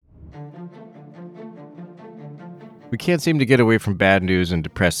We can't seem to get away from bad news and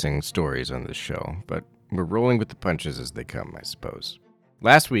depressing stories on this show, but we're rolling with the punches as they come, I suppose.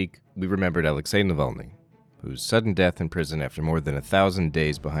 Last week, we remembered Alexei Navalny, whose sudden death in prison after more than 1,000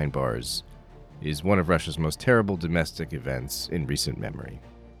 days behind bars is one of Russia's most terrible domestic events in recent memory.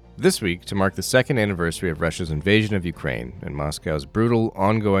 This week, to mark the second anniversary of Russia's invasion of Ukraine and Moscow's brutal,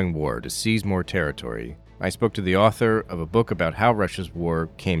 ongoing war to seize more territory, I spoke to the author of a book about how Russia's war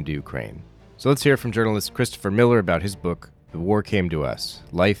came to Ukraine. So let's hear from journalist Christopher Miller about his book, The War Came to Us,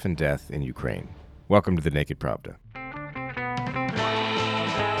 Life and Death in Ukraine. Welcome to the Naked Pravda.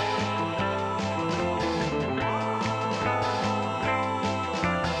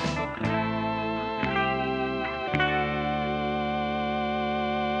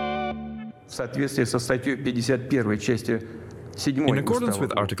 In accordance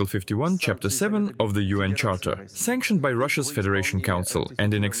with Article 51, Chapter 7 of the UN Charter, sanctioned by Russia's Federation Council,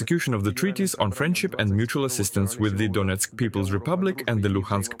 and in execution of the treaties on friendship and mutual assistance with the Donetsk People's Republic and the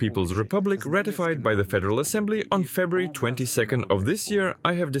Luhansk People's Republic ratified by the Federal Assembly on February 22nd of this year,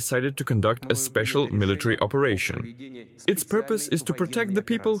 I have decided to conduct a special military operation. Its purpose is to protect the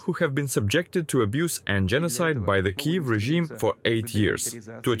people who have been subjected to abuse and genocide by the Kiev regime for 8 years.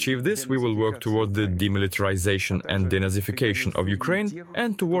 To achieve this, we will work toward the demilitarization and denazification of Ukraine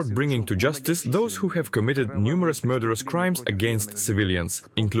and toward bringing to justice those who have committed numerous murderous crimes against civilians,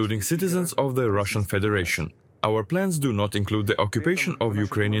 including citizens of the Russian Federation. Our plans do not include the occupation of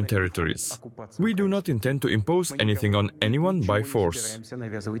Ukrainian territories. We do not intend to impose anything on anyone by force.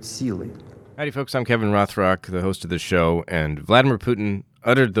 Howdy folks, I'm Kevin Rothrock, the host of the show, and Vladimir Putin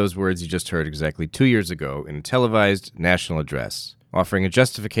uttered those words you just heard exactly 2 years ago in a televised national address, offering a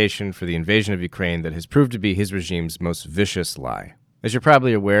justification for the invasion of Ukraine that has proved to be his regime's most vicious lie. As you're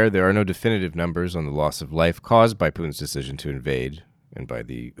probably aware, there are no definitive numbers on the loss of life caused by Putin's decision to invade, and by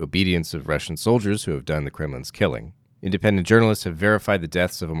the obedience of Russian soldiers who have done the Kremlin's killing. Independent journalists have verified the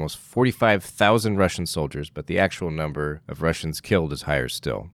deaths of almost 45,000 Russian soldiers, but the actual number of Russians killed is higher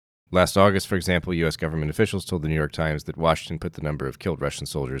still. Last August, for example, U.S. government officials told the New York Times that Washington put the number of killed Russian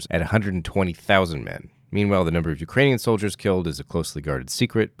soldiers at 120,000 men. Meanwhile, the number of Ukrainian soldiers killed is a closely guarded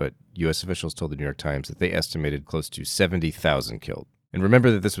secret, but U.S. officials told the New York Times that they estimated close to 70,000 killed. And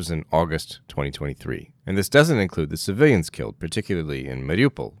remember that this was in August 2023. And this doesn't include the civilians killed, particularly in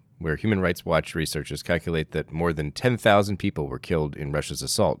Mariupol, where Human Rights Watch researchers calculate that more than 10,000 people were killed in Russia's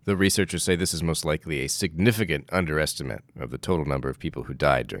assault. The researchers say this is most likely a significant underestimate of the total number of people who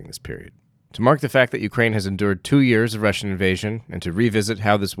died during this period. To mark the fact that Ukraine has endured 2 years of Russian invasion, and to revisit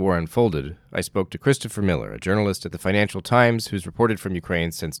how this war unfolded, I spoke to Christopher Miller, a journalist at the Financial Times who's reported from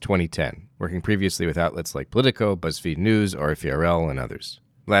Ukraine since 2010, working previously with outlets like Politico, BuzzFeed News, RFE/RL, and others.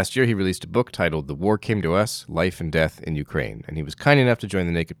 Last year, he released a book titled The War Came to Us, Life and Death in Ukraine, and he was kind enough to join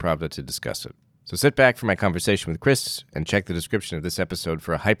the Naked Pravda to discuss it. So sit back for my conversation with Chris, and check the description of this episode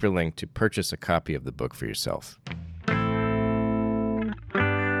for a hyperlink to purchase a copy of the book for yourself.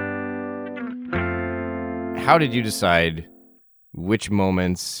 How did you decide which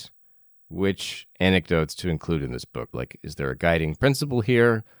moments, which anecdotes to include in this book? Like, is there a guiding principle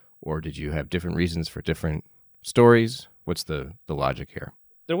here, or did you have different reasons for different stories? What's the logic here?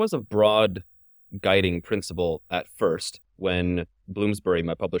 There was a broad guiding principle at first when Bloomsbury,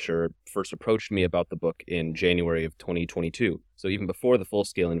 my publisher, first approached me about the book in January of 2022. So even before the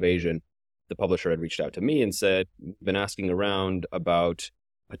full-scale invasion, the publisher had reached out to me and said, been asking around about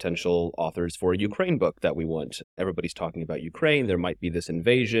potential authors for a Ukraine book that we want. Everybody's talking about Ukraine. There might be this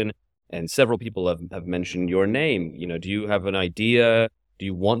invasion. And several people have mentioned your name. You know, do you have an idea? Do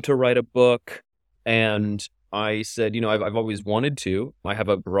you want to write a book? And I said, I've always wanted to. I have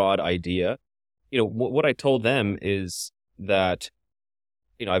a broad idea. What I told them is that,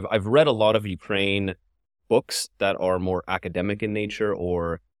 I've read a lot of Ukraine books that are more academic in nature,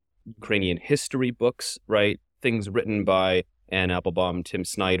 or Ukrainian history books, right? Things written by Anne Applebaum, Tim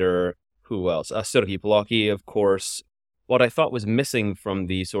Snyder, who else? Sergei Plokhy, of course. What I thought was missing from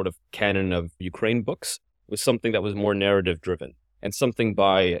the sort of canon of Ukraine books was something that was more narrative-driven and something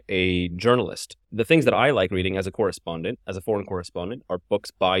by a journalist. The things that I like reading as a correspondent, as a foreign correspondent, are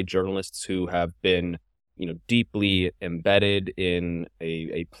books by journalists who have been, deeply embedded in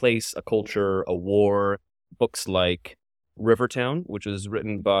a place, a culture, a war. Books like Rivertown, which was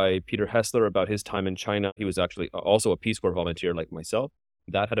written by Peter Hessler about his time in China. He was actually also a Peace Corps volunteer like myself.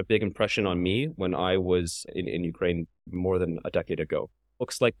 That had a big impression on me when I was in Ukraine more than a decade ago.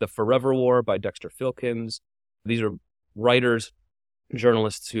 Books like The Forever War by Dexter Filkins. These are writers,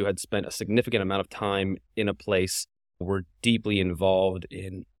 journalists who had spent a significant amount of time in a place, were deeply involved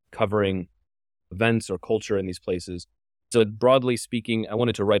in covering events or culture in these places. So broadly speaking, I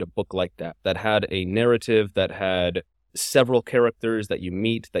wanted to write a book like that had a narrative, that had several characters that you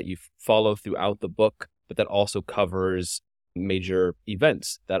meet, that you follow throughout the book, but that also covers major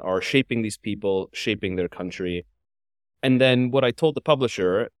events that are shaping these people, shaping their country. And then what I told the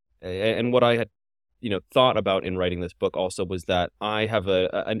publisher, and what I had, thought about in writing this book also, was that I have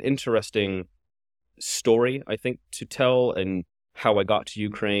an interesting story, I think, to tell, and how I got to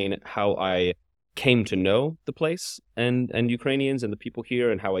Ukraine, how I came to know the place and Ukrainians and the people here,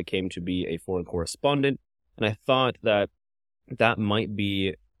 and how I came to be a foreign correspondent. And I thought that might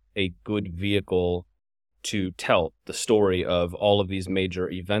be a good vehicle to tell the story of all of these major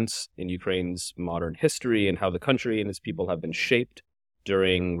events in Ukraine's modern history, and how the country and its people have been shaped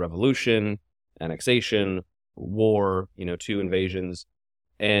during revolution, annexation, war, 2 invasions.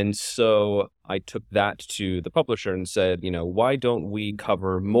 And so I took that to the publisher and said, why don't we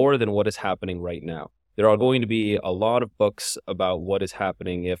cover more than what is happening right now? There are going to be a lot of books about what is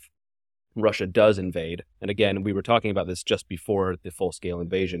happening if Russia does invade. And again, we were talking about this just before the full-scale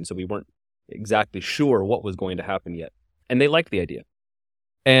invasion, so we weren't exactly sure what was going to happen yet. And they liked the idea.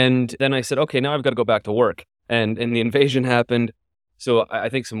 And then I said, okay, now I've got to go back to work. And the invasion happened. So I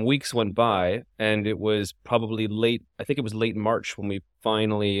think some weeks went by, and it was probably late March when we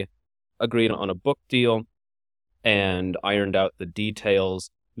finally agreed on a book deal and ironed out the details,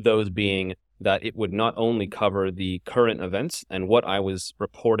 those being that it would not only cover the current events and what I was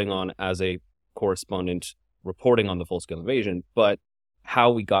reporting on as a correspondent reporting on the full-scale invasion, but how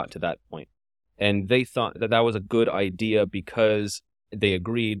we got to that point. And they thought that was a good idea because they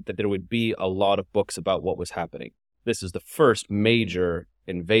agreed that there would be a lot of books about what was happening. This is the first major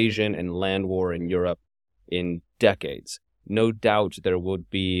invasion and land war in Europe in decades. No doubt there would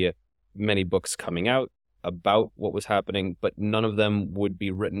be many books coming out about what was happening, but none of them would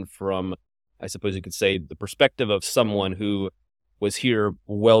be written from, I suppose you could say, the perspective of someone who was here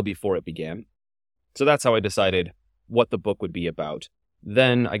well before it began. So that's how I decided what the book would be about.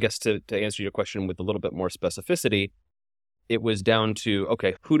 Then, I guess to answer your question with a little bit more specificity, it was down to,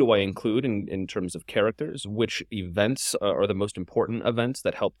 okay, who do I include in terms of characters? Which events are the most important events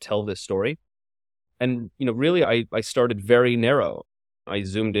that help tell this story? And, really, I started very narrow. I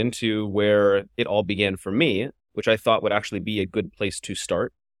zoomed into where it all began for me, which I thought would actually be a good place to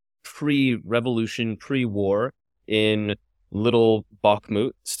start. Pre-revolution, pre-war, in little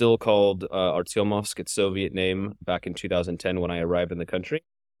Bakhmut, still called Artyomovsk, its Soviet name, back in 2010 when I arrived in the country.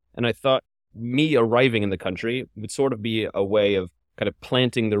 And I thought me arriving in the country would sort of be a way of kind of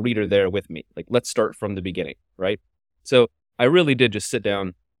planting the reader there with me. Like, let's start from the beginning, right? So I really did just sit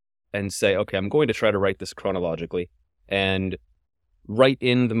down and say, okay, I'm going to try to write this chronologically and write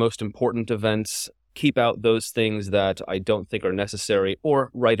in the most important events, keep out those things that I don't think are necessary,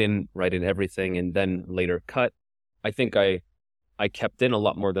 or write in everything and then later cut. I think I kept in a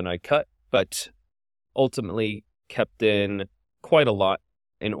lot more than I cut, but ultimately kept in quite a lot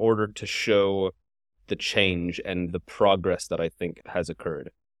in order to show the change and the progress that I think has occurred.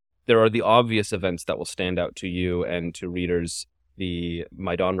 There are the obvious events that will stand out to you and to readers: the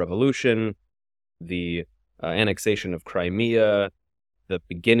Maidan Revolution, the annexation of Crimea, the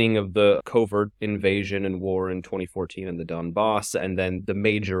beginning of the covert invasion and war in 2014 in the Donbass, and then the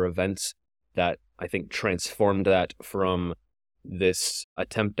major events that I think transformed that from this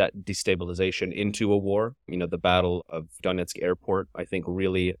attempt at destabilization into a war. The Battle of Donetsk Airport, I think,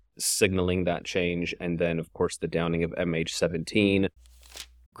 really signaling that change. And then, of course, the downing of MH17.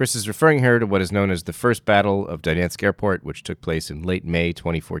 Chris is referring here to what is known as the First Battle of Donetsk Airport, which took place in late May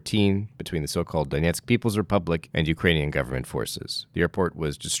 2014 between the so-called Donetsk People's Republic and Ukrainian government forces. The airport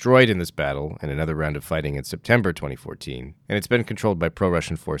was destroyed in this battle and another round of fighting in September 2014, and it's been controlled by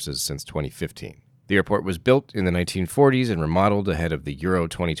pro-Russian forces since 2015. The airport was built in the 1940s and remodeled ahead of the Euro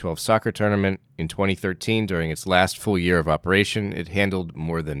 2012 soccer tournament. In 2013, during its last full year of operation, it handled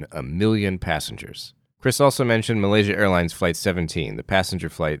more than 1 million passengers. Chris also mentioned Malaysia Airlines Flight 17, the passenger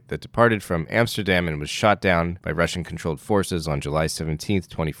flight that departed from Amsterdam and was shot down by Russian-controlled forces on July 17,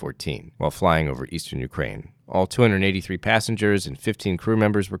 2014, while flying over eastern Ukraine. All 283 passengers and 15 crew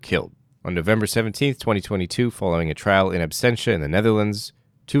members were killed. On November 17, 2022, following a trial in absentia in the Netherlands,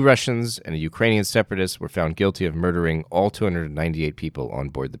 2 Russians and a Ukrainian separatist were found guilty of murdering all 298 people on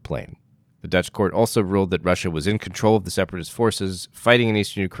board the plane. The Dutch court also ruled that Russia was in control of the separatist forces fighting in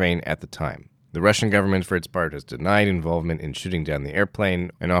eastern Ukraine at the time. The Russian government, for its part, has denied involvement in shooting down the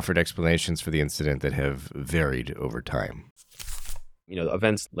airplane and offered explanations for the incident that have varied over time.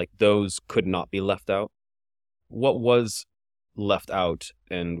 Events like those could not be left out. What was left out,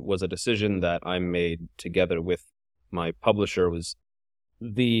 and was a decision that I made together with my publisher, was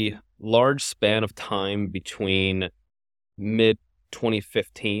the large span of time between mid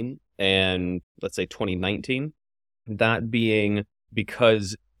 2015 and let's say 2019. That being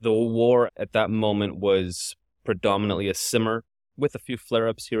because the war at that moment was predominantly a simmer with a few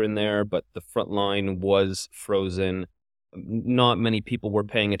flare-ups here and there, but the front line was frozen. Not many people were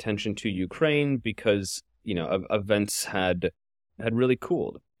paying attention to Ukraine because, events had really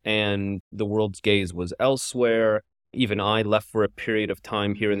cooled and the world's gaze was elsewhere. Even I left for a period of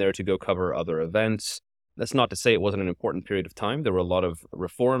time here and there to go cover other events. That's not to say it wasn't an important period of time. There were a lot of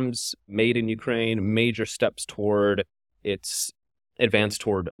reforms made in Ukraine, major steps toward its advance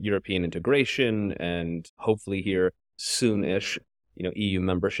toward European integration and hopefully here soon-ish, EU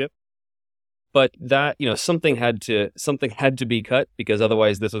membership. But that, something had to be cut because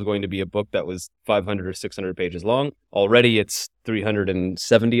otherwise this was going to be a book that was 500 or 600 pages long. Already it's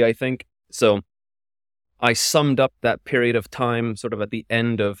 370, I think. So I summed up that period of time sort of at the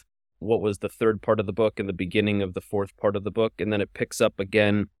end of what was the third part of the book and the beginning of the fourth part of the book. And then it picks up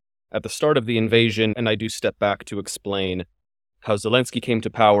again at the start of the invasion. And I do step back to explain how Zelensky came to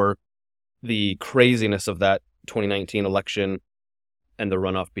power, the craziness of that 2019 election, and the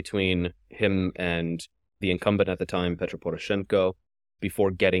runoff between him and the incumbent at the time, Petro Poroshenko, before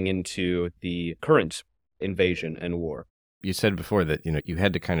getting into the current invasion and war. You said before that, you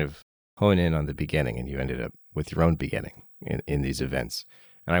had to kind of hone in on the beginning, and you ended up with your own beginning in these events.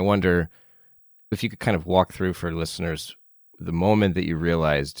 And I wonder if you could kind of walk through for listeners the moment that you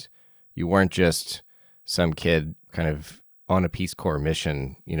realized you weren't just some kid kind of on a Peace Corps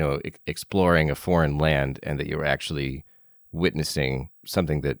mission, exploring a foreign land, and that you were actually witnessing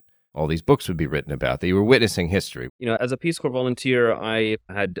something that all these books would be written about, that you were witnessing history. As a Peace Corps volunteer, I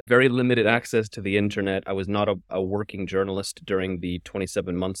had very limited access to the internet. I was not a working journalist during the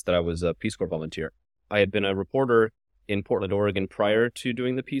 27 months that I was a Peace Corps volunteer. I had been a reporter in Portland, Oregon prior to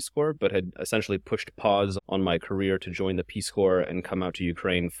doing the Peace Corps, but had essentially pushed pause on my career to join the Peace Corps and come out to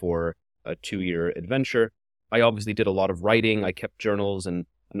Ukraine for a 2-year adventure. I obviously did a lot of writing. I kept journals and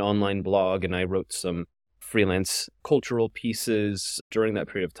an online blog, and I wrote some freelance cultural pieces during that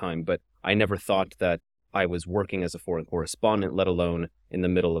period of time, but I never thought that I was working as a foreign correspondent, let alone in the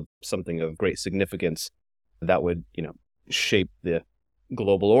middle of something of great significance that would, shape the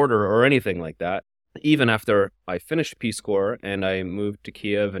global order or anything like that. Even after I finished Peace Corps and I moved to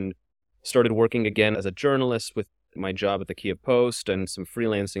Kiev and started working again as a journalist with my job at the Kiev Post and some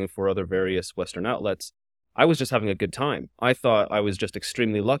freelancing for other various Western outlets, I was just having a good time. I thought I was just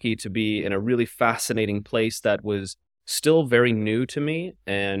extremely lucky to be in a really fascinating place that was still very new to me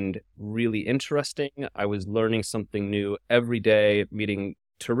and really interesting. I was learning something new every day, meeting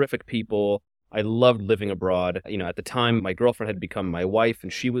terrific people. I loved living abroad. At the time, my girlfriend had become my wife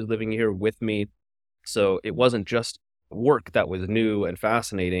and she was living here with me. So it wasn't just work that was new and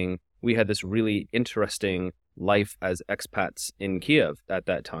fascinating. We had this really interesting life as expats in Kiev at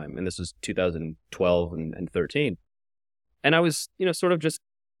that time. And this was 2012 and 13. And I was, sort of just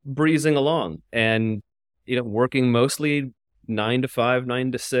breezing along and, working mostly 9 to 5,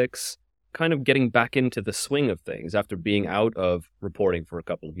 9 to 6, kind of getting back into the swing of things after being out of reporting for a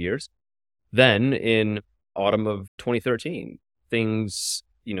couple of years. Then in autumn of 2013, things,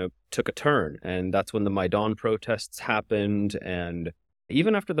 took a turn. And that's when the Maidan protests happened. And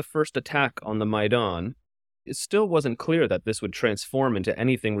even after the first attack on the Maidan, it still wasn't clear that this would transform into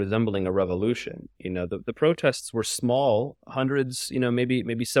anything resembling a revolution. The protests were small, hundreds,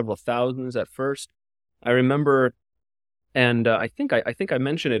 maybe several thousands at first. I remember, and I think I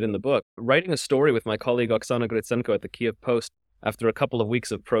mentioned it in the book, writing a story with my colleague Oksana Gritsenko at the Kiev Post after a couple of weeks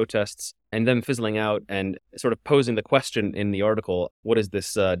of protests and them fizzling out and sort of posing the question in the article, what is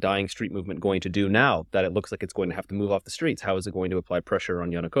this dying street movement going to do now that it looks like it's going to have to move off the streets? How is it going to apply pressure on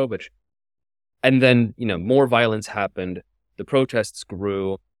Yanukovych? And then, more violence happened. The protests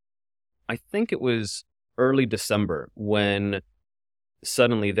grew. I think it was early December when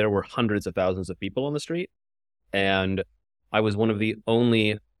suddenly there were hundreds of thousands of people on the street. And I was one of the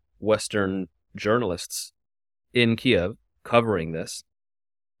only Western journalists in Kiev covering this.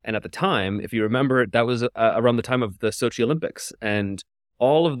 And at the time, if you remember, that was around the time of the Sochi Olympics. And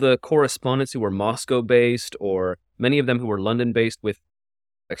all of the correspondents who were Moscow-based, or many of them who were London-based with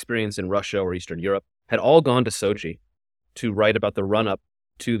experience in Russia or Eastern Europe, had all gone to Sochi to write about the run-up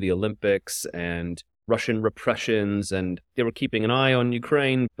to the Olympics and Russian repressions, and they were keeping an eye on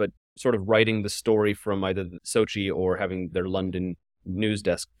Ukraine, but sort of writing the story from either Sochi or having their London news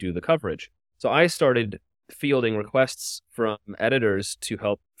desk do the coverage. So I started fielding requests from editors to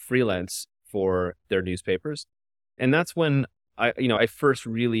help freelance for their newspapers. And that's when I first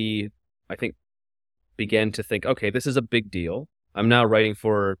really, I think, began to think, okay, this is a big deal. I'm now writing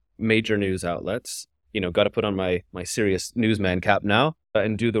for major news outlets. got to put on my serious newsman cap now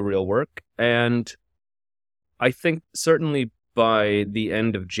and do the real work. And I think certainly by the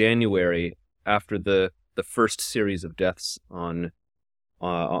end of January, after the first series of deaths on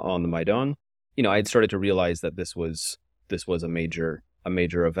the Maidan, I had started to realize that this was a major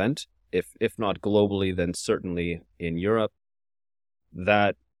event, if not globally, then certainly in Europe.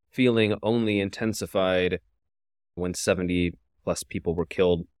 That feeling only intensified when 70 plus people were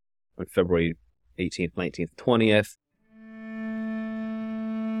killed on February 18th, 19th, 20th.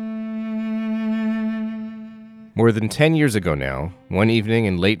 More than 10 years ago now, one evening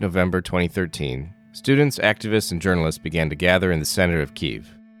in late November 2013, students, activists, and journalists began to gather in the center of Kyiv.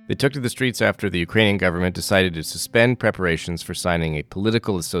 They took to the streets after the Ukrainian government decided to suspend preparations for signing a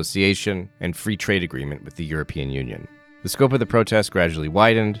political association and free trade agreement with the European Union. The scope of the protest gradually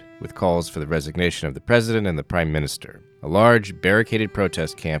widened, with calls for the resignation of the president and the prime minister. A large, barricaded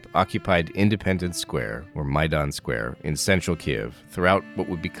protest camp occupied Independence Square, or Maidan Square, in central Kyiv, throughout what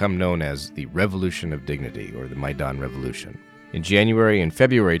would become known as the Revolution of Dignity, or the Maidan Revolution. In January and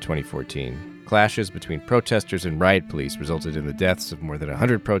February 2014, clashes between protesters and riot police resulted in the deaths of more than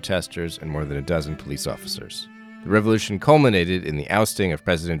 100 protesters and more than a dozen police officers. The revolution culminated in the ousting of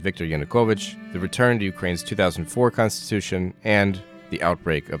President Viktor Yanukovych, the return to Ukraine's 2004 constitution, and the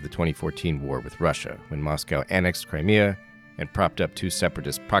outbreak of the 2014 war with Russia, when Moscow annexed Crimea and propped up two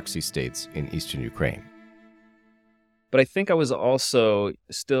separatist proxy states in eastern Ukraine. But I think I was also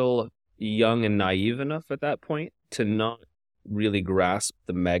still young and naive enough at that point to not really grasp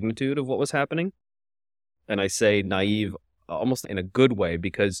the magnitude of what was happening. And I say naive almost in a good way,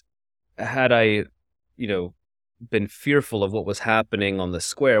 because had I, been fearful of what was happening on the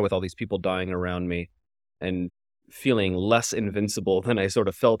square with all these people dying around me and feeling less invincible than I sort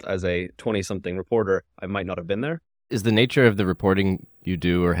of felt as a 20-something reporter, I might not have been there. Is the nature of the reporting you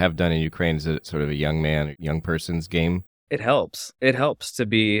do or have done in Ukraine, is it sort of a young man, young person's game? It helps. It helps to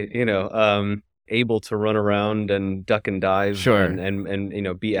be, able to run around and duck and dive, sure,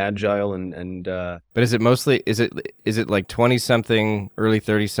 and be agile and. But is it mostly is it like 20-something, early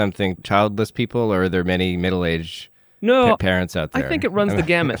 30-something childless people, or are there many middle-aged parents out there? I think it runs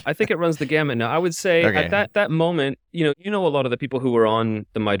the gamut. Now, I would say at that moment, a lot of the people who were on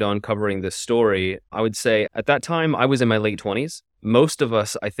the Maidan covering this story, I would say at that time I was in my late 20s. Most of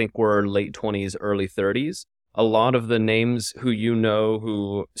us, I think, were late 20s, early 30s. A lot of the names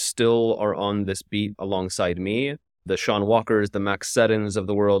who still are on this beat alongside me, the Sean Walkers, the Max Seddons of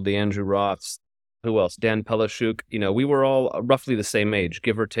the world, the Andrew Roths, who else? Dan Pelashuk, we were all roughly the same age,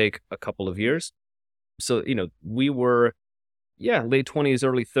 give or take a couple of years. So, we were, late 20s,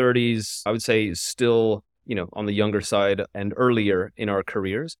 early 30s, I would say still, on the younger side and earlier in our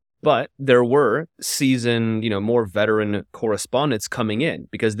careers. But there were seasoned, more veteran correspondents coming in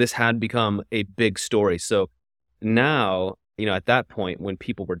because this had become a big story. So now, at that point, when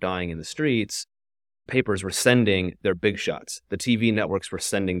people were dying in the streets, papers were sending their big shots. The TV networks were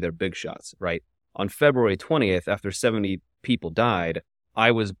sending their big shots, right? On February 20th, after 70 people died, I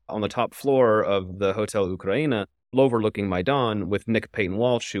was on the top floor of the Hotel Ukraina, overlooking Maidan, with Nick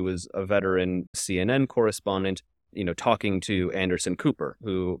Payton-Walsh, who was a veteran CNN correspondent, talking to Anderson Cooper,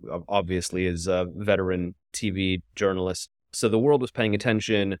 who obviously is a veteran TV journalist. So the world was paying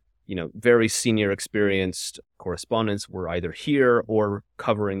attention. Very senior, experienced correspondents were either here or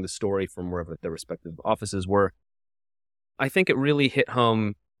covering the story from wherever their respective offices were. I think it really hit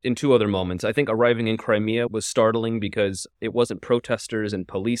home in two other moments. I think arriving in Crimea was startling because it wasn't protesters and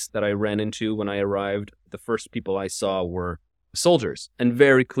police that I ran into when I arrived. The first people I saw were soldiers, and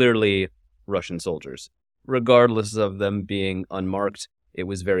very clearly Russian soldiers. Regardless of them being unmarked, it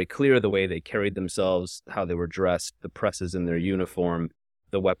was very clear the way they carried themselves, how they were dressed, the presses in their uniform,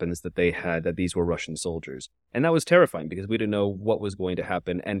 the weapons that they had, that these were Russian soldiers. And that was terrifying because we didn't know what was going to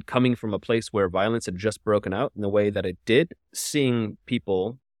happen. And coming from a place where violence had just broken out in the way that it did, seeing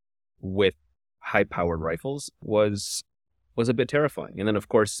people with high-powered rifles was a bit terrifying. And then, of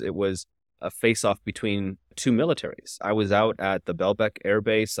course, it was a face-off between two militaries. I was out at the Belbek Air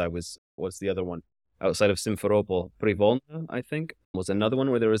Base. What's the other one? Outside of Simferopol. Privolna, I think, was another one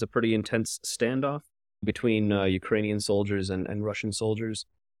where there was a pretty intense standoff between Ukrainian soldiers and Russian soldiers.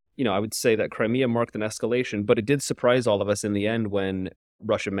 I would say that Crimea marked an escalation, but it did surprise all of us in the end when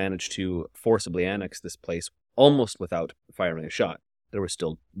Russia managed to forcibly annex this place almost without firing a shot. There was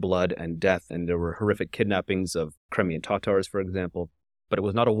still blood and death, and there were horrific kidnappings of Crimean Tatars, for example, but it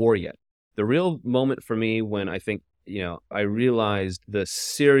was not a war yet. The real moment for me when I think, I realized the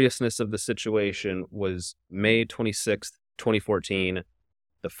seriousness of the situation was May 26th, 2014,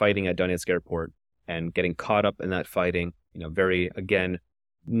 the fighting at Donetsk airport, and getting caught up in that fighting, very, again,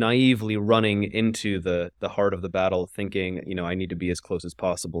 naively running into the heart of the battle, thinking, I need to be as close as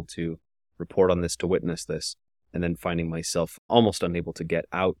possible to report on this, to witness this, and then finding myself almost unable to get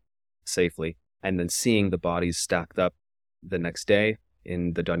out safely, and then seeing the bodies stacked up the next day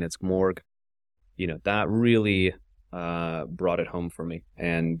in the Donetsk morgue. That really brought it home for me.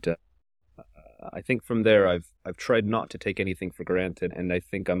 And I think from there, I've tried not to take anything for granted, and I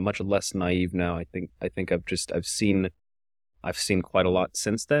think I'm much less naive now. I think I've seen quite a lot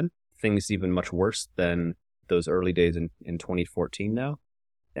since then. Things even much worse than those early days in 2014 now.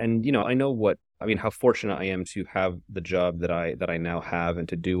 And I know how fortunate I am to have the job that I now have and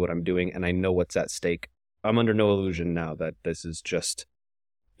to do what I'm doing, and I know what's at stake. I'm under no illusion now that this is just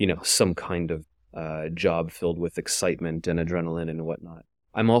some kind of job filled with excitement and adrenaline and whatnot.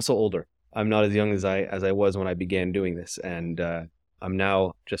 I'm also older. I'm not as young as I was when I began doing this, and I'm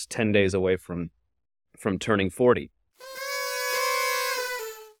now just 10 days away from turning 40.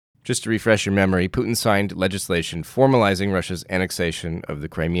 Just to refresh your memory, Putin signed legislation formalizing Russia's annexation of the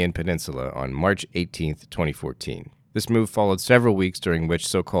Crimean Peninsula on March 18, 2014. This move followed several weeks during which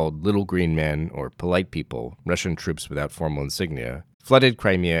so-called little green men, or polite people, Russian troops without formal insignia, flooded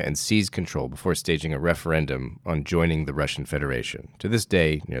Crimea and seized control before staging a referendum on joining the Russian Federation. To this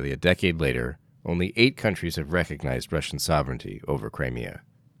day, nearly a decade later, only 8 countries have recognized Russian sovereignty over Crimea: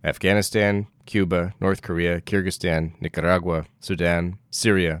 Afghanistan, Cuba, North Korea, Kyrgyzstan, Nicaragua, Sudan,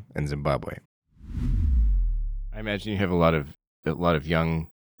 Syria, and Zimbabwe. I imagine you have a lot of young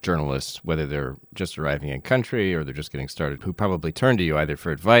journalists, whether they're just arriving in country or they're just getting started, who probably turn to you either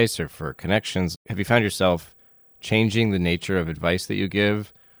for advice or for connections. Have you found yourself changing the nature of advice that you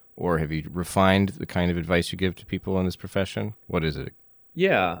give, or have you refined the kind of advice you give to people in this profession? What is it?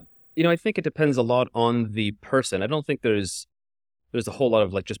 Yeah. I think it depends a lot on the person. I don't think there's a whole lot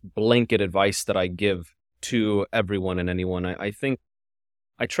of just blanket advice that I give to everyone and anyone. I think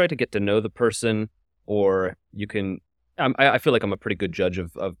I try to get to know the person, or I feel like I'm a pretty good judge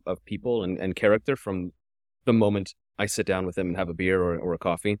of people and character from the moment I sit down with them and have a beer or a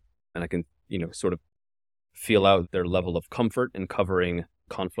coffee, and I can, sort of feel out their level of comfort in covering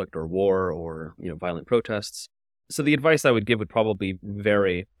conflict or war or, violent protests. So the advice I would give would probably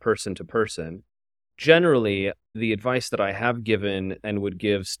vary person to person. Generally, the advice that I have given and would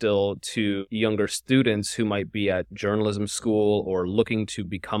give still to younger students who might be at journalism school or looking to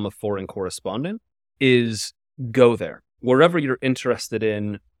become a foreign correspondent is go there. Wherever you're interested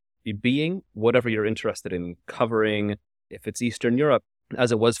in being, whatever you're interested in covering, if it's Eastern Europe,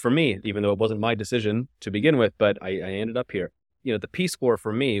 as it was for me, even though it wasn't my decision to begin with, but I ended up here. The Peace Corps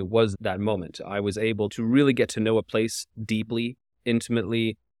for me was that moment. I was able to really get to know a place deeply,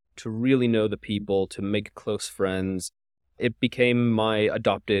 intimately, to really know the people, to make close friends. It became my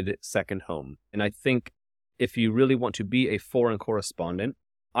adopted second home. And I think if you really want to be a foreign correspondent,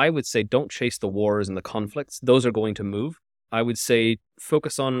 I would say don't chase the wars and the conflicts. Those are going to move. I would say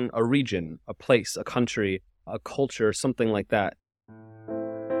focus on a region, a place, a country, a culture, something like that.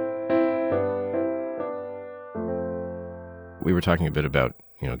 We were talking a bit about,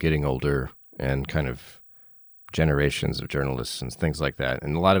 getting older and kind of generations of journalists and things like that.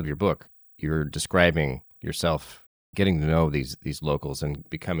 In a lot of your book, you're describing yourself getting to know these locals and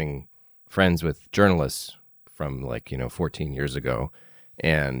becoming friends with journalists from 14 years ago.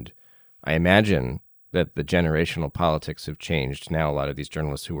 And I imagine that the generational politics have changed. Now a lot of these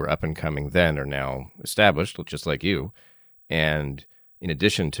journalists who were up and coming then are now established, just like you. And in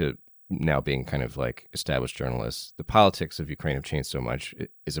addition to now being kind of established journalists, the politics of Ukraine have changed so much.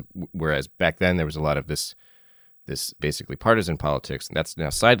 Whereas back then there was a lot of this basically partisan politics, and that's now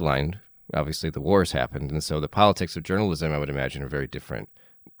sidelined. Obviously the wars happened, and so the politics of journalism, I would imagine, are very different.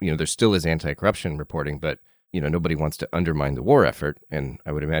 There still is anti-corruption reporting, but nobody wants to undermine the war effort. And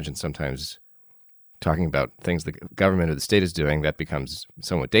I would imagine sometimes talking about things the government or the state is doing, that becomes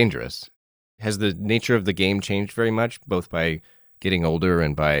somewhat dangerous. Has the nature of the game changed very much, both by getting older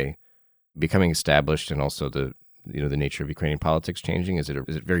and by becoming established, and also the nature of Ukrainian politics changing? Is it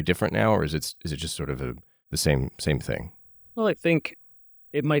very different now, or is it just sort of the same thing? Well, I think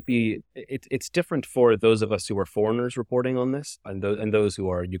it might be. It's different for those of us who are foreigners reporting on this, and those who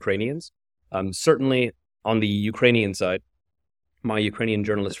are Ukrainians. Certainly, on the Ukrainian side, my Ukrainian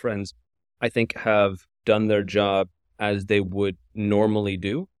journalist friends, I think, have done their job as they would normally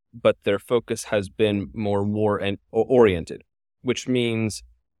do, but their focus has been more war-oriented, which means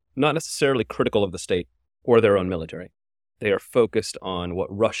not necessarily critical of the state or their own military. They are focused on what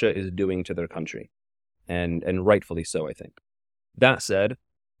Russia is doing to their country, and rightfully so, I think. That said,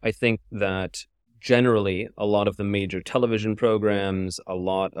 I think that generally a lot of the major television programs, a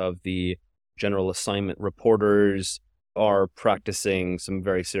lot of the general assignment reporters, are practicing some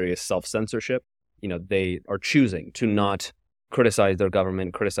very serious self-censorship. They are choosing to not criticize their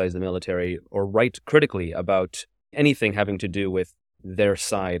government, criticize the military, or write critically about anything having to do with their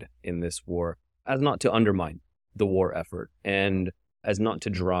side in this war, as not to undermine the war effort and as not to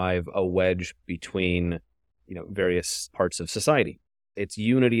drive a wedge between, various parts of society. It's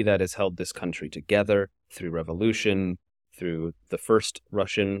unity that has held this country together through revolution, through the first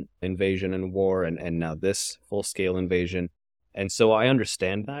Russian invasion and war, and now this full-scale invasion. And so I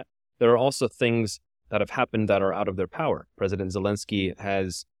understand that. There are also things that have happened that are out of their power. President Zelensky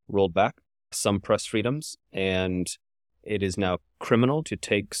has rolled back some press freedoms, and it is now criminal to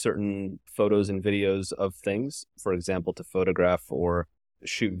take certain photos and videos of things. For example, to photograph or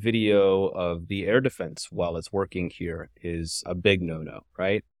shoot video of the air defense while it's working here is a big no-no,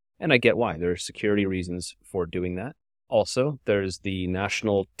 right? And I get why. There are security reasons for doing that. Also, there's the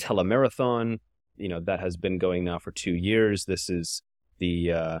National Telemarathon, that has been going now for 2 years. This is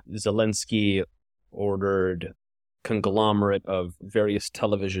the Zelensky-ordered conglomerate of various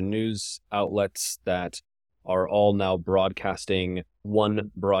television news outlets that are all now broadcasting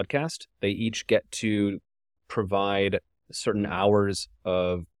one broadcast. They each get to provide certain hours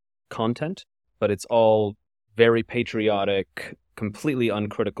of content, but it's all very patriotic, completely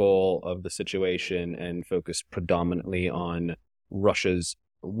uncritical of the situation, and focused predominantly on Russia's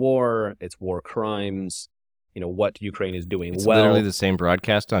war, its war crimes, what Ukraine is doing it's well. Literally the same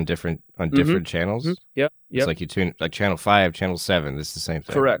broadcast on different channels. Mm-hmm. Yep. It's like you tune like channel 5, channel 7. This is the same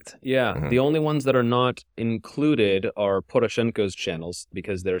thing. Correct. Yeah. The only ones that are not included are Poroshenko's channels,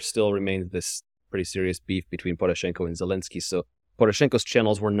 because there still remains this pretty serious beef between Poroshenko and Zelensky. So Poroshenko's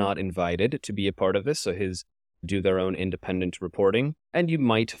channels were not invited to be a part of this. So his do their own independent reporting. And you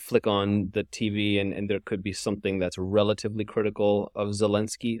might flick on the TV and there could be something that's relatively critical of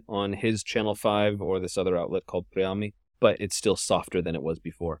Zelensky on his Channel 5 or this other outlet called Priami, but it's still softer than it was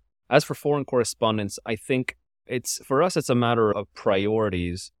before. As for foreign correspondents, I think for us, it's a matter of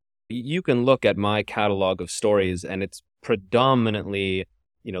priorities. You can look at my catalog of stories and it's predominantly,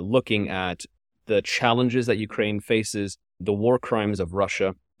 looking at the challenges that Ukraine faces, the war crimes of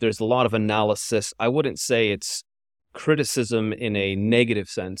Russia. There's a lot of analysis. I wouldn't say it's criticism in a negative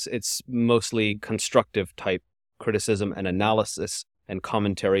sense. It's mostly constructive type criticism and analysis and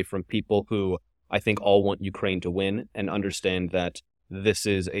commentary from people who I think all want Ukraine to win and understand that this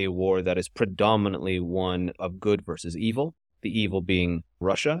is a war that is predominantly one of good versus evil, the evil being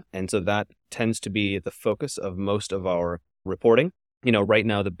Russia. And so that tends to be the focus of most of our reporting. Right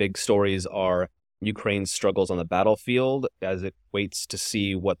now the big stories are Ukraine's struggles on the battlefield as it waits to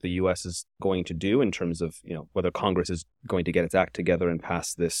see what the U.S. is going to do in terms of, whether Congress is going to get its act together and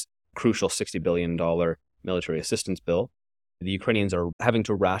pass this crucial $60 billion military assistance bill. The Ukrainians are having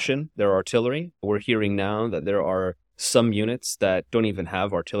to ration their artillery. We're hearing now that there are some units that don't even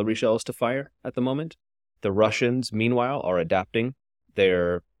have artillery shells to fire at the moment. The Russians, meanwhile, are adapting.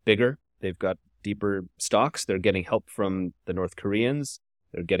 They're bigger. They've got deeper stocks. They're getting help from the North Koreans.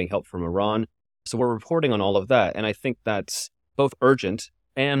 They're getting help from Iran. So we're reporting on all of that. And I think that's both urgent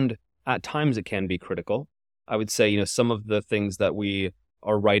and at times it can be critical. I would say, some of the things that we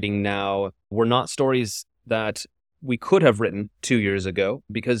are writing now were not stories that we could have written 2 years ago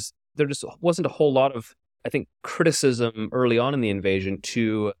because there just wasn't a whole lot of, I think, criticism early on in the invasion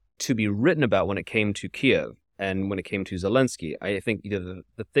to be written about when it came to Kiev and when it came to Zelensky. I think the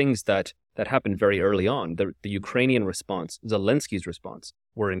things that happened very early on, the Ukrainian response, Zelensky's response,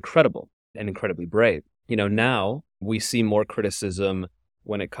 were incredible and incredibly brave. Now we see more criticism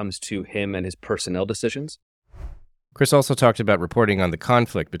when it comes to him and his personnel decisions. Chris also talked about reporting on the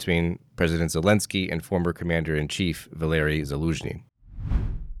conflict between President Zelensky and former Commander-in-Chief Valery Zaluzhny.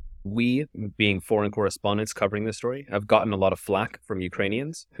 We, being foreign correspondents covering this story, have gotten a lot of flack from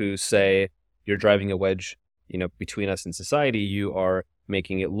Ukrainians who say, you're driving a wedge, between us and society. You are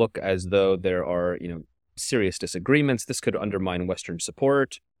making it look as though there are, serious disagreements. This could undermine Western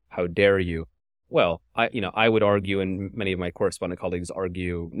support. How dare you? Well, I would argue, and many of my correspondent colleagues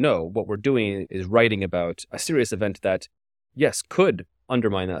argue, no, what we're doing is writing about a serious event that, yes, could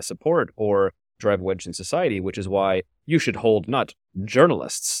undermine that support or drive a wedge in society, which is why you should hold not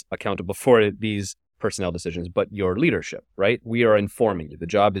journalists accountable for these personnel decisions, but your leadership, right? We are informing you. The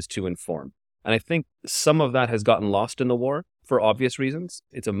job is to inform. And I think some of that has gotten lost in the war for obvious reasons.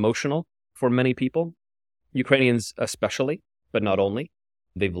 It's emotional for many people, Ukrainians especially, but not only.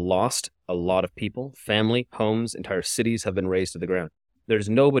 They've lost a lot of people, family, homes, entire cities have been razed to the ground. There's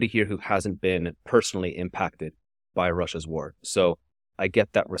nobody here who hasn't been personally impacted by Russia's war. So I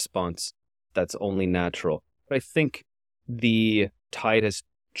get that response. That's only natural. But I think the tide has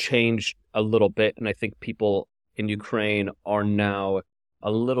changed a little bit, and I think people in Ukraine are now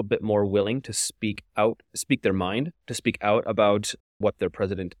a little bit more willing to speak their mind, to speak out about what their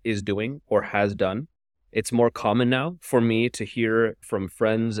president is doing or has done. It's more common now for me to hear from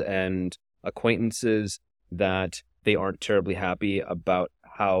friends and acquaintances that they aren't terribly happy about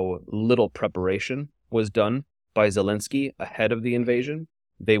how little preparation was done by Zelensky ahead of the invasion.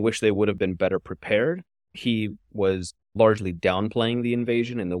 They wish they would have been better prepared. He was largely downplaying the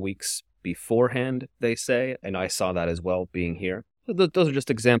invasion in the weeks beforehand, they say, and I saw that as well being here. Those are just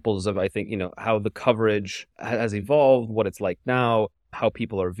examples of, I think, how the coverage has evolved, what it's like now, how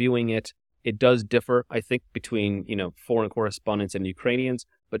people are viewing it. It does differ, I think, between, foreign correspondents and Ukrainians.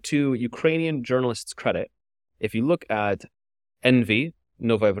 But to Ukrainian journalists' credit, if you look at Envy,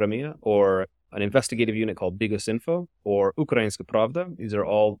 Novaya Vremya, or an investigative unit called Bigos.Info, or Ukrainska Pravda, these are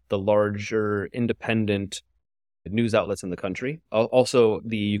all the larger independent news outlets in the country. Also,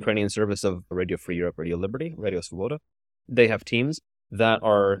 the Ukrainian service of Radio Free Europe, Radio Liberty, Radio Svoboda. They have teams that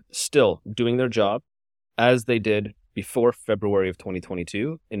are still doing their job as they did before February of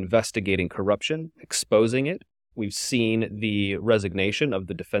 2022, investigating corruption, exposing it. We've seen the resignation of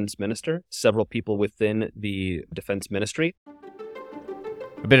the defense minister, several people within the defense ministry.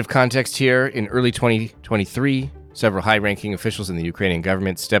 A bit of context here. In early 2023, several high-ranking officials in the Ukrainian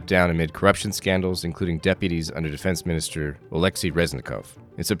government stepped down amid corruption scandals, including deputies under Defense Minister Oleksiy Reznikov.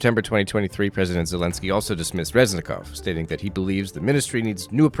 In September 2023, President Zelensky also dismissed Reznikov, stating that he believes the ministry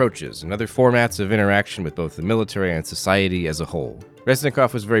needs new approaches and other formats of interaction with both the military and society as a whole.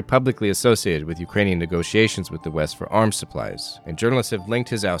 Reznikov was very publicly associated with Ukrainian negotiations with the West for arms supplies, and journalists have linked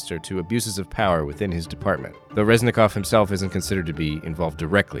his ouster to abuses of power within his department, though Reznikov himself isn't considered to be involved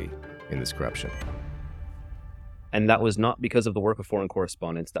directly in this corruption. And that was not because of the work of foreign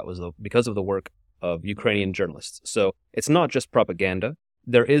correspondents. That was because of the work of Ukrainian journalists. So it's not just propaganda.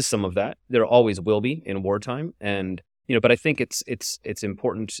 There is some of that. There always will be in wartime. And, but I think it's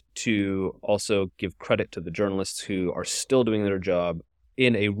important to also give credit to the journalists who are still doing their job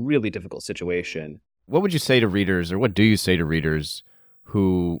in a really difficult situation. What would you say to readers, or what do you say to readers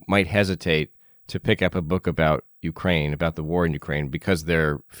who might hesitate to pick up a book about Ukraine, about the war in Ukraine, because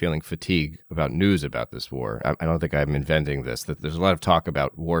they're feeling fatigue about news about this war? I don't think I'm inventing this. That there's a lot of talk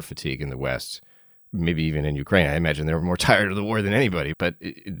about war fatigue in the West, maybe even in Ukraine. I imagine they're more tired of the war than anybody, but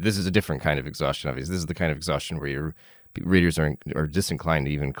this is a different kind of exhaustion, obviously. This is the kind of exhaustion where your readers are disinclined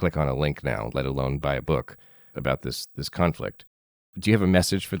to even click on a link now, let alone buy a book about this conflict. Do you have a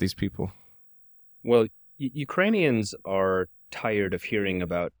message for these people? Well, Ukrainians are tired of hearing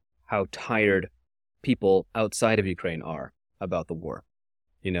about how tired people outside of Ukraine are about the war.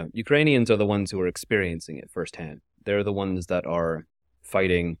 Ukrainians are the ones who are experiencing it firsthand. They're the ones that are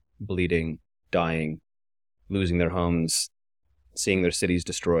fighting, bleeding, dying, losing their homes, seeing their cities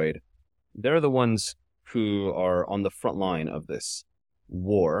destroyed. They're the ones who are on the front line of this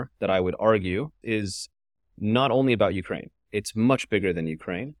war that I would argue is not only about Ukraine. It's much bigger than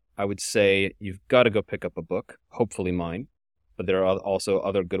Ukraine. I would say you've got to go pick up a book, hopefully mine, but there are also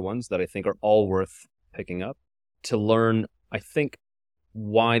other good ones that I think are all worth picking up to learn, I think,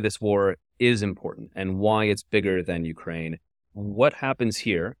 why this war is important and why it's bigger than Ukraine. What happens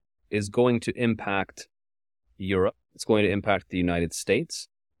here is going to impact Europe. It's going to impact the United States.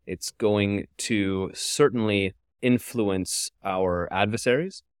 It's going to certainly influence our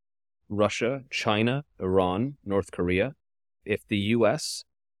adversaries, Russia, China, Iran, North Korea. If the U.S.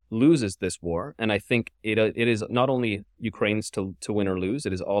 loses this war, and I think it is not only Ukraine's to win or lose,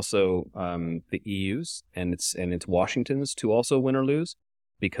 it is also the EU's and it's Washington's to also win or lose,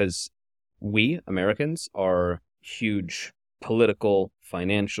 because we Americans are huge political,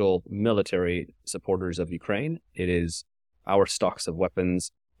 financial, military supporters of Ukraine. It is our stocks of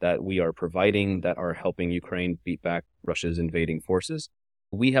weapons that we are providing that are helping Ukraine beat back Russia's invading forces.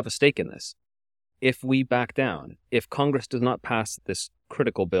 We have a stake in this. If we back down, if Congress does not pass this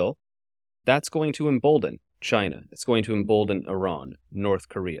critical bill, that's going to embolden China. It's going to embolden Iran, North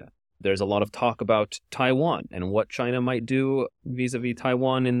Korea. There's a lot of talk about Taiwan and what China might do vis-a-vis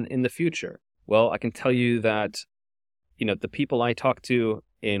Taiwan in the future. Well, I can tell you that, the people I talk to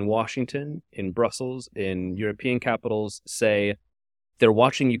in Washington, in Brussels, in European capitals say they're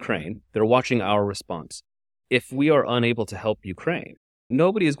watching Ukraine. They're watching our response. If we are unable to help Ukraine,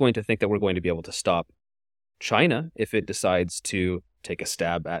 nobody is going to think that we're going to be able to stop China if it decides to take a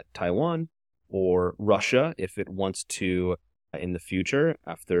stab at Taiwan, or Russia if it wants to, in the future,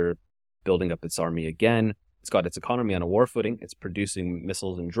 after building up its army again. It's got its economy on a war footing. It's producing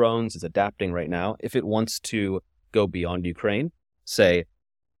missiles and drones. It's adapting right now. If it wants to go beyond Ukraine, say,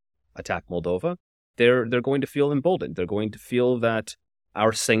 attack Moldova, they're going to feel emboldened. They're going to feel that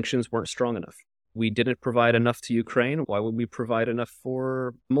our sanctions weren't strong enough. we didn't provide enough to Ukraine. Why would we provide enough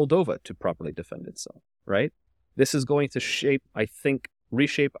for Moldova to properly defend itself, right? This is going to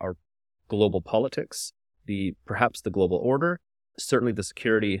reshape our global politics, perhaps the global order, certainly the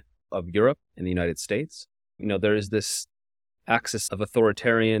security of Europe and the United States. There is this axis of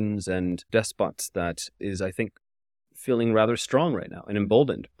authoritarians and despots that is, I think, feeling rather strong right now and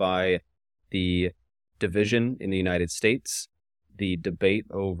emboldened by the division in the United States, the debate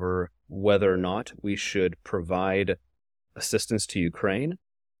over whether or not we should provide assistance to Ukraine.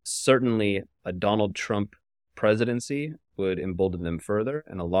 Certainly, a Donald Trump presidency would embolden them further,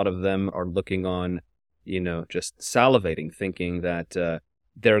 and a lot of them are looking on, just salivating, thinking that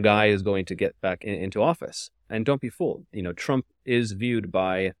their guy is going to get back into office. And don't be fooled. Trump is viewed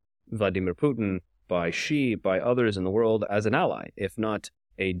by Vladimir Putin, by Xi, by others in the world as an ally, if not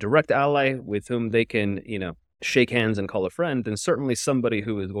a direct ally with whom they can, shake hands and call a friend, then certainly somebody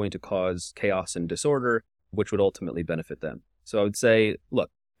who is going to cause chaos and disorder, which would ultimately benefit them. So I would say, look,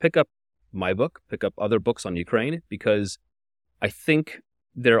 pick up my book, pick up other books on Ukraine, because I think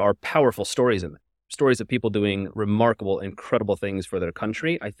there are powerful stories in them. Stories of people doing remarkable, incredible things for their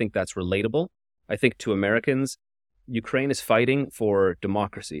country. I think that's relatable. I think to Americans, Ukraine is fighting for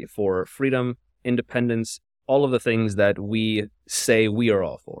democracy, for freedom, independence, all of the things that we say we are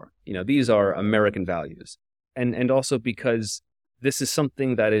all for. These are American values. And also because this is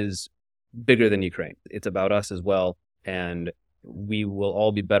something that is bigger than Ukraine. It's about us as well, and we will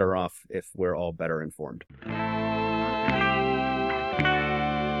all be better off if we're all better informed.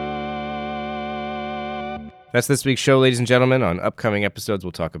 That's this week's show, ladies and gentlemen. On upcoming episodes,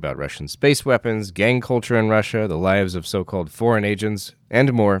 we'll talk about Russian space weapons, gang culture in Russia, the lives of so-called foreign agents,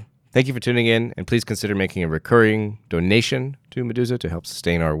 and more. Thank you for tuning in, and please consider making a recurring donation to Meduza to help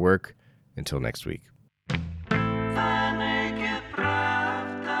sustain our work. Until next week.